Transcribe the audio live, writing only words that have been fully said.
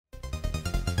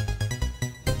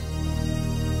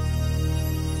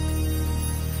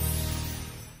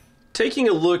Taking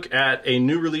a look at a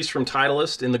new release from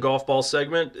Titleist in the golf ball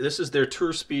segment, this is their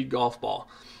Tour Speed golf ball.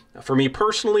 Now, for me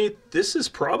personally, this is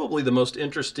probably the most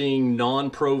interesting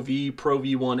non-Pro V, Pro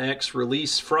V1X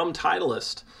release from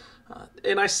Titleist.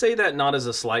 And I say that not as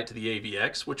a slight to the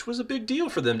AVX, which was a big deal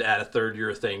for them to add a third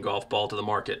urethane golf ball to the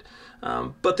market.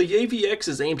 But the AVX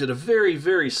is aimed at a very,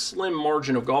 very slim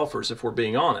margin of golfers, if we're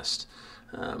being honest.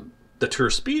 The Tour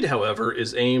Speed, however,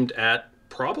 is aimed at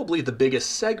probably the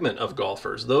biggest segment of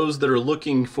golfers, those that are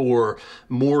looking for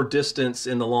more distance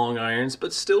in the long irons,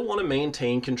 but still want to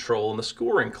maintain control in the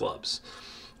scoring clubs.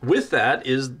 With that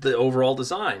is the overall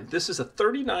design. This is a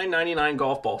 $39.99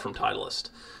 golf ball from Titleist.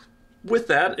 With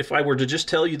that, if I were to just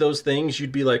tell you those things,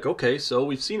 you'd be like, okay, so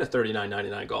we've seen a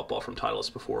 $39.99 golf ball from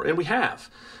Titleist before, and we have.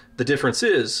 The difference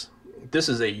is, this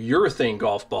is a urethane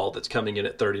golf ball that's coming in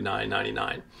at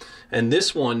 $39.99. And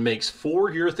this one makes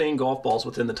 4 urethane golf balls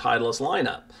within the Titleist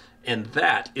lineup. And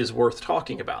that is worth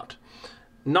talking about.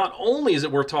 Not only is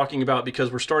it worth talking about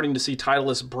because we're starting to see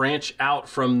Titleist branch out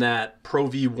from that Pro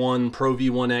V1, Pro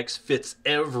V1X fits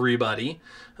everybody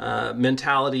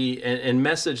mentality and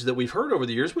message that we've heard over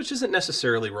the years, which isn't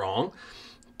necessarily wrong.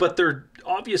 But they're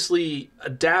obviously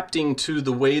adapting to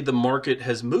the way the market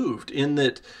has moved, in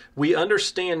that we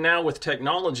understand now with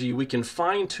technology we can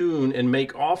fine-tune and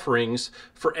make offerings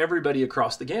for everybody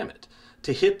across the gamut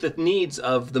to hit the needs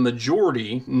of the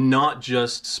majority, not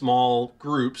just small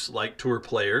groups like tour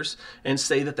players, and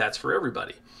say that that's for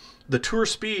everybody. The Tour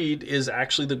Speed is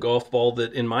actually the golf ball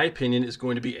that, in my opinion, is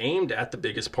going to be aimed at the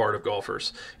biggest part of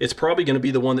golfers. It's probably going to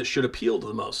be the one that should appeal to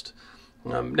the most.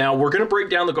 Now, we're going to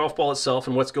break down the golf ball itself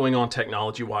and what's going on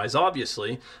technology-wise,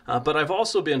 obviously, but I've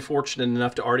also been fortunate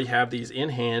enough to already have these in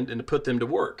hand and to put them to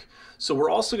work. So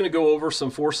we're also going to go over some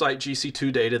Foresight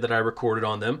GC2 data that I recorded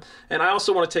on them, and I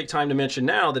also want to take time to mention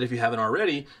now that if you haven't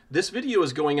already, this video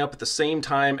is going up at the same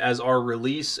time as our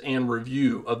release and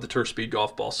review of the Tour Speed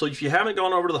golf ball. So if you haven't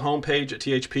gone over to the homepage at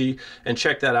THP and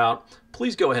checked that out,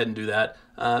 please go ahead and do that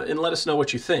and let us know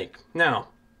what you think. Now,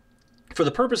 for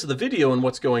the purpose of the video and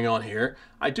what's going on here,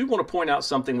 I do want to point out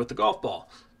something with the golf ball.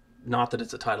 Not that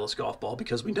it's a Titleist golf ball,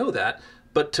 because we know that,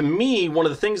 but to me, one of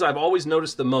the things I've always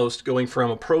noticed the most going from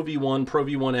a Pro V1, Pro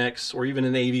V1X, or even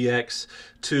an AVX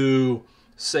to,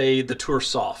 say, the Tour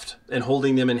Soft and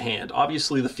holding them in hand.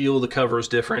 Obviously, the feel of the cover is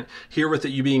different. Here, with it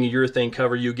you being a urethane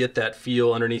cover, you get that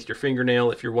feel underneath your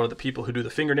fingernail if you're one of the people who do the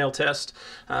fingernail test.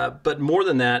 But more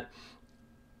than that,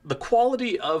 the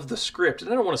quality of the script,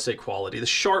 and I don't want to say quality, the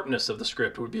sharpness of the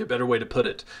script would be a better way to put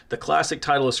it. The classic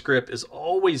Titleist script is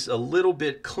always a little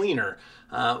bit cleaner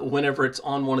whenever it's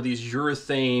on one of these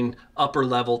urethane upper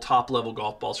level, top level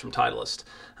golf balls from Titleist.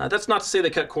 That's not to say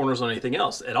they cut corners on anything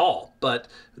else at all, but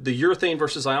the urethane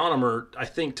versus ionomer, I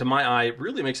think to my eye,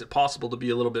 really makes it possible to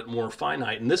be a little bit more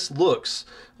finite, and this looks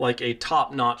like a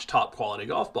top-notch, top-quality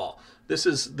golf ball.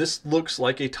 This looks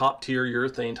like a top-tier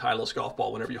urethane Titleist golf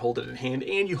ball whenever you hold it in hand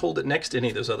and you hold it next to any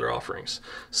of those other offerings.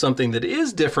 Something that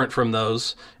is different from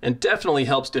those and definitely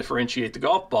helps differentiate the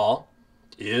golf ball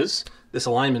is this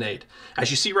alignment aid.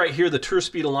 As you see right here, the Tour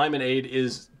Speed alignment aid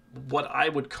is what I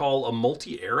would call a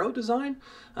multi-arrow design.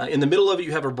 In the middle of it,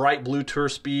 you have a bright blue Tour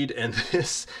Speed, and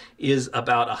this is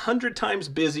about 100 times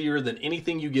busier than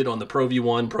anything you get on the Pro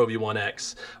V1, Pro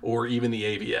V1X, or even the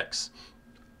AVX.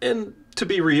 And to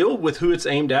be real, with who it's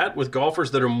aimed at, with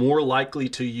golfers that are more likely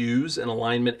to use an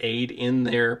alignment aid in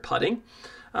their putting,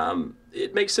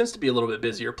 it makes sense to be a little bit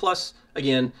busier. Plus,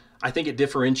 again, I think it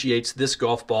differentiates this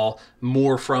golf ball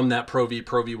more from that Pro V,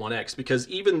 Pro V1X, because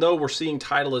even though we're seeing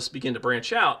Titleist begin to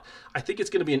branch out, I think it's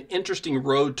going to be an interesting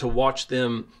road to watch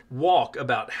them walk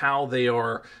about how they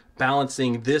are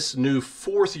balancing this new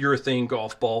 4th urethane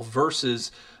golf ball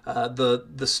versus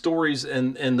the stories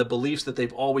and the beliefs that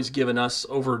they've always given us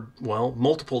over, well,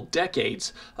 multiple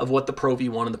decades of what the Pro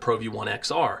V1 and the Pro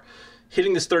V1X are.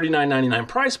 Hitting this $39.99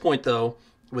 price point, though,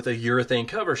 with a urethane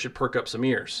cover should perk up some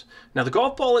ears. Now, the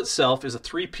golf ball itself is a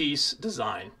 3-piece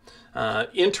design.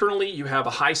 Internally, you have a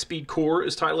high-speed core,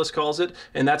 as Titleist calls it,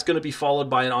 and that's going to be followed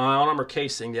by an ionomer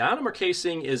casing. The ionomer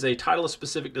casing is a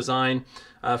Titleist-specific design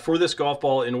for this golf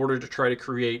ball in order to try to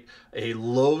create a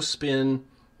low-spin,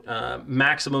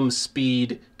 maximum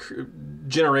speed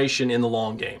generation in the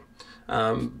long game.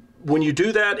 When you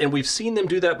do that, and we've seen them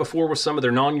do that before with some of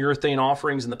their non-urethane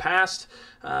offerings in the past,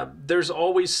 there's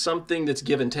always something that's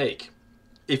give and take.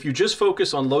 If you just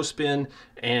focus on low spin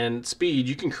and speed,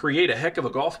 you can create a heck of a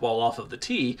golf ball off of the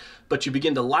tee, but you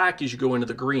begin to lack as you go into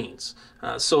the greens.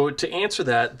 So to answer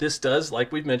that, this does,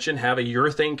 like we've mentioned, have a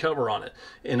urethane cover on it.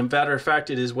 And a matter of fact,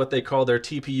 it is what they call their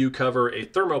TPU cover, a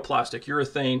thermoplastic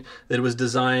urethane that was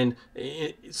designed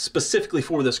specifically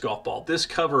for this golf ball. This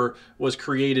cover was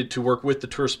created to work with the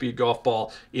Tour Speed golf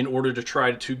ball in order to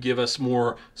try to give us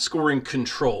more scoring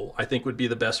control, I think would be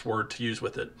the best word to use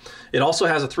with it. It also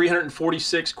has a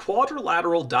 346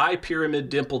 quadrilateral di-pyramid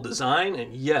dimple design,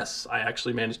 and yes, I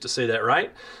actually managed to say that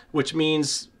right, which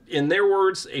means, in their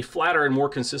words, a flatter and more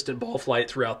consistent ball flight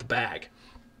throughout the bag.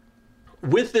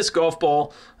 With this golf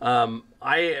ball,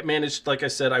 I managed, like I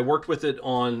said, I worked with it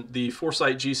on the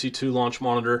Foresight GC2 launch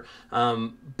monitor,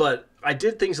 but I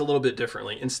did things a little bit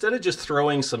differently. Instead of just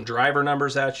throwing some driver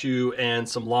numbers at you and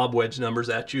some lob wedge numbers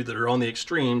at you that are on the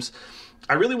extremes,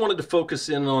 I really wanted to focus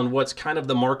in on what's kind of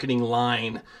the marketing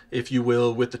line, if you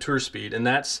will, with the Tour Speed, and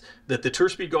that's that the Tour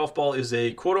Speed golf ball is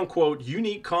a quote-unquote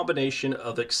unique combination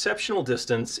of exceptional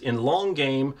distance in long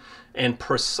game and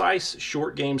precise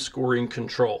short game scoring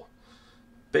control.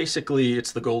 Basically,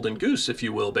 it's the golden goose, if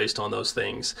you will, based on those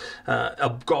things.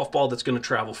 A golf ball that's going to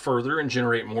travel further and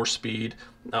generate more speed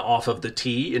off of the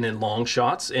tee and in long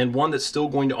shots, and one that's still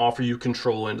going to offer you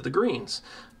control into the greens.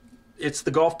 It's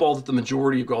the golf ball that the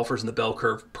majority of golfers in the bell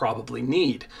curve probably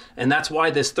need. And that's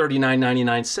why this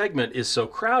 $39.99 segment is so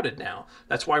crowded now.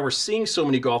 That's why we're seeing so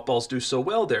many golf balls do so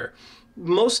well there.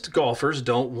 Most golfers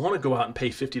don't want to go out and pay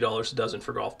 $50 a dozen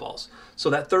for golf balls.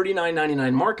 So that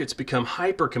 $39.99 market's become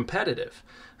hyper competitive.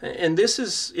 And this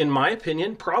is, in my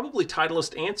opinion, probably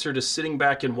Titleist's answer to sitting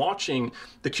back and watching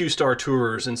the Q-Star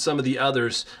Tours and some of the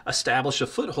others establish a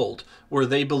foothold where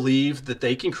they believe that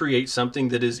they can create something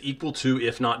that is equal to,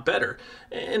 if not better.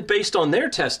 And based on their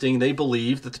testing, they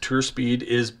believe that the Tour Speed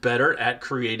is better at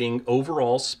creating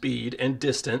overall speed and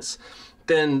distance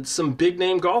than some big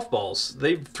name golf balls.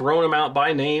 They've thrown them out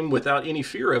by name without any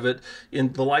fear of it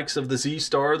in the likes of the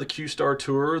Z-Star, the Q-Star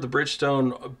Tour, the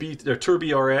Bridgestone Tour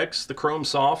BRX, the Chrome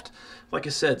Soft. Like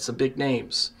I said, some big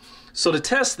names. So to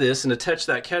test this and to test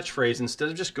that catchphrase, instead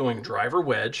of just going driver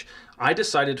wedge, I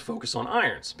decided to focus on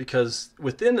irons, because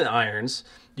within the irons,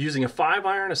 using a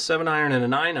 5-iron, a 7-iron, and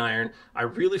a 9-iron, I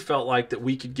really felt like that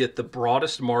we could get the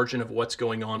broadest margin of what's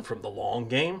going on from the long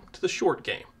game to the short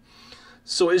game.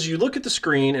 So as you look at the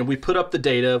screen, and we put up the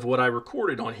data of what I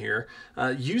recorded on here,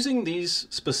 using these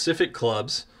specific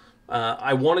clubs,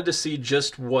 I wanted to see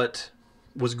just what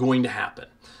was going to happen.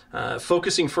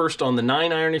 Focusing first on the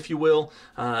 9-iron, if you will,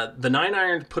 the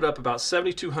 9-iron put up about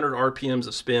 7,200 RPMs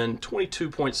of spin,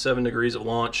 22.7 degrees of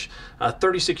launch,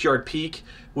 36-yard peak,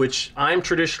 which I'm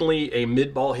traditionally a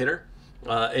mid-ball hitter.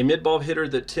 A mid-ball hitter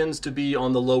that tends to be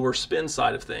on the lower spin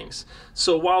side of things.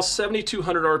 So while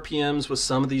 7,200 RPMs with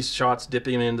some of these shots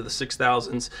dipping into the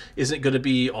 6,000s isn't going to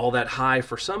be all that high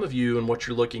for some of you and what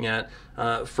you're looking at,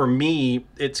 for me,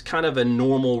 it's kind of a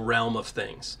normal realm of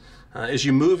things. As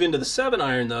you move into the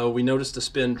 7-iron, though, we noticed the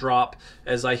spin drop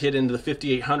as I hit into the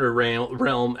 5,800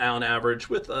 realm on average,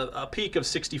 with a peak of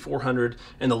 6,400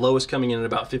 and the lowest coming in at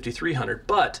about 5,300.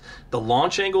 But the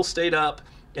launch angle stayed up,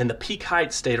 and the peak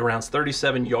height stayed around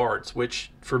 37 yards,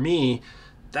 which for me,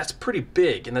 that's pretty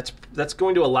big, and that's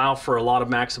going to allow for a lot of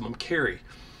maximum carry.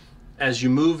 As you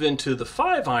move into the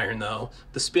 5-iron, though,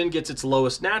 the spin gets its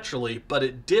lowest naturally, but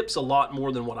it dips a lot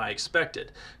more than what I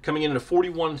expected, coming in at a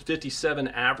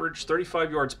 41.57 average,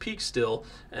 35 yards peak still,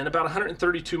 and about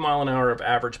 132 mile an hour of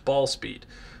average ball speed.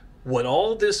 What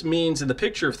all this means in the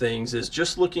picture of things is,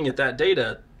 just looking at that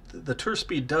data, the Tour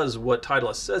Speed does what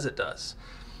Titleist says it does.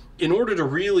 In order to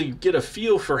really get a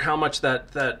feel for how much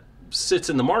that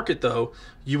sits in the market, though,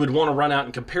 you would want to run out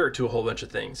and compare it to a whole bunch of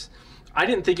things. I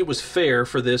didn't think it was fair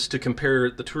for this to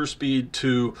compare the Tour Speed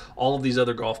to all of these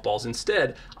other golf balls.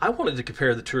 Instead, I wanted to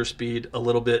compare the Tour Speed a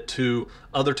little bit to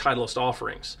other Titleist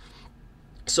offerings.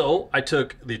 So I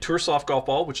took the Tour Soft golf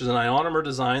ball, which is an ionomer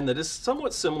design that is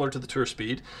somewhat similar to the Tour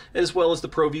Speed, as well as the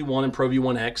Pro V1 and Pro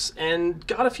V1X, and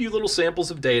got a few little samples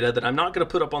of data that I'm not going to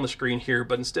put up on the screen here,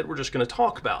 but instead we're just going to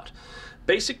talk about.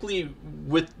 Basically,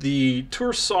 with the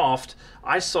Tour Soft,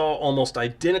 I saw almost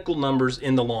identical numbers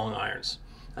in the long irons.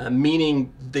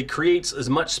 Meaning it creates as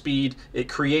much speed, it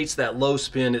creates that low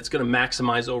spin, it's going to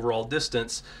maximize overall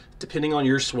distance depending on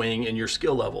your swing and your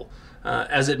skill level.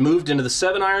 As it moved into the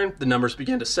 7-iron, the numbers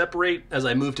began to separate. As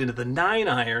I moved into the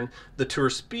 9-iron, the Tour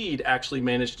Speed actually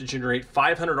managed to generate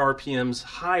 500 RPMs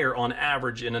higher on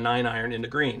average in a 9-iron into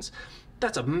greens.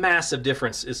 That's a massive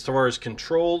difference as far as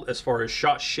control, as far as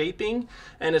shot shaping,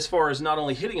 and as far as not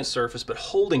only hitting a surface, but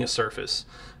holding a surface.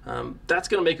 That's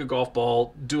going to make a golf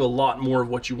ball do a lot more of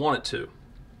what you want it to.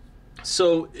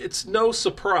 So it's no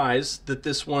surprise that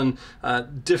this one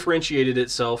differentiated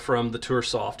itself from the Tour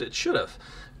Soft. It should have.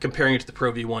 Comparing it to the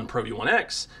Pro V1, Pro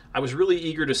V1X, I was really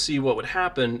eager to see what would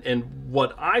happen, and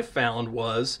what I found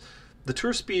was the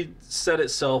Tour Speed set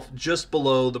itself just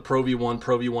below the Pro V1,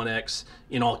 Pro V1X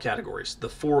in all categories. The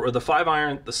 5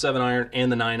 iron, the 7 iron,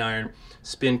 and the 9 iron.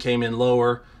 Spin came in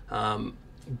lower.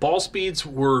 Ball speeds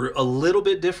were a little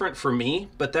bit different for me,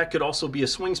 but that could also be a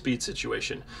swing speed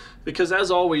situation. Because as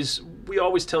always, we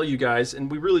always tell you guys, and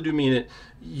we really do mean it,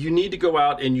 you need to go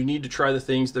out and you need to try the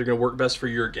things that are going to work best for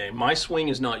your game. My swing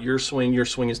is not your swing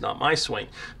is not my swing,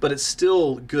 but it's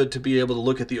still good to be able to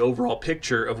look at the overall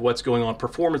picture of what's going on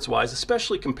performance-wise,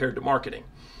 especially compared to marketing.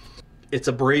 It's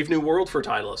a brave new world for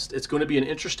Titleist. It's going to be an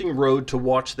interesting road to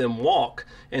watch them walk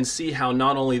and see how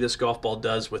not only this golf ball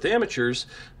does with amateurs,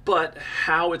 but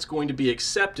how it's going to be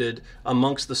accepted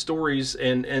amongst the stories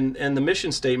and the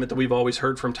mission statement that we've always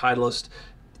heard from Titleist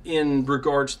in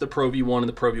regards to the Pro V1 and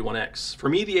the Pro V1X. For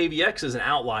me, the AVX is an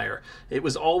outlier. It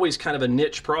was always kind of a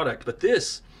niche product, but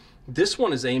this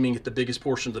one is aiming at the biggest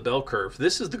portion of the bell curve.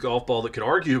 This is the golf ball that could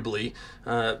arguably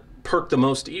perk the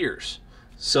most ears.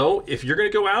 So if you're going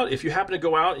to go out, if you happen to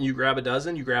go out and you grab a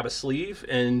dozen, you grab a sleeve,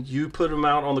 and you put them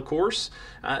out on the course,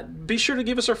 be sure to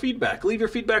give us our feedback. Leave your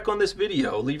feedback on this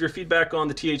video. Leave your feedback on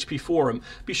the THP forum.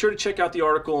 Be sure to check out the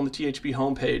article on the THP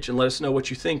homepage and let us know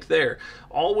what you think there.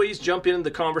 Always jump into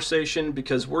the conversation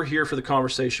because we're here for the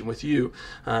conversation with you.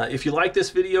 If you like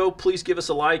this video, please give us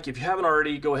a like. If you haven't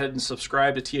already, go ahead and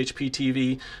subscribe to THP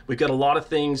TV. We've got a lot of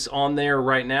things on there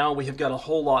right now. We have got a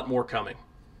whole lot more coming.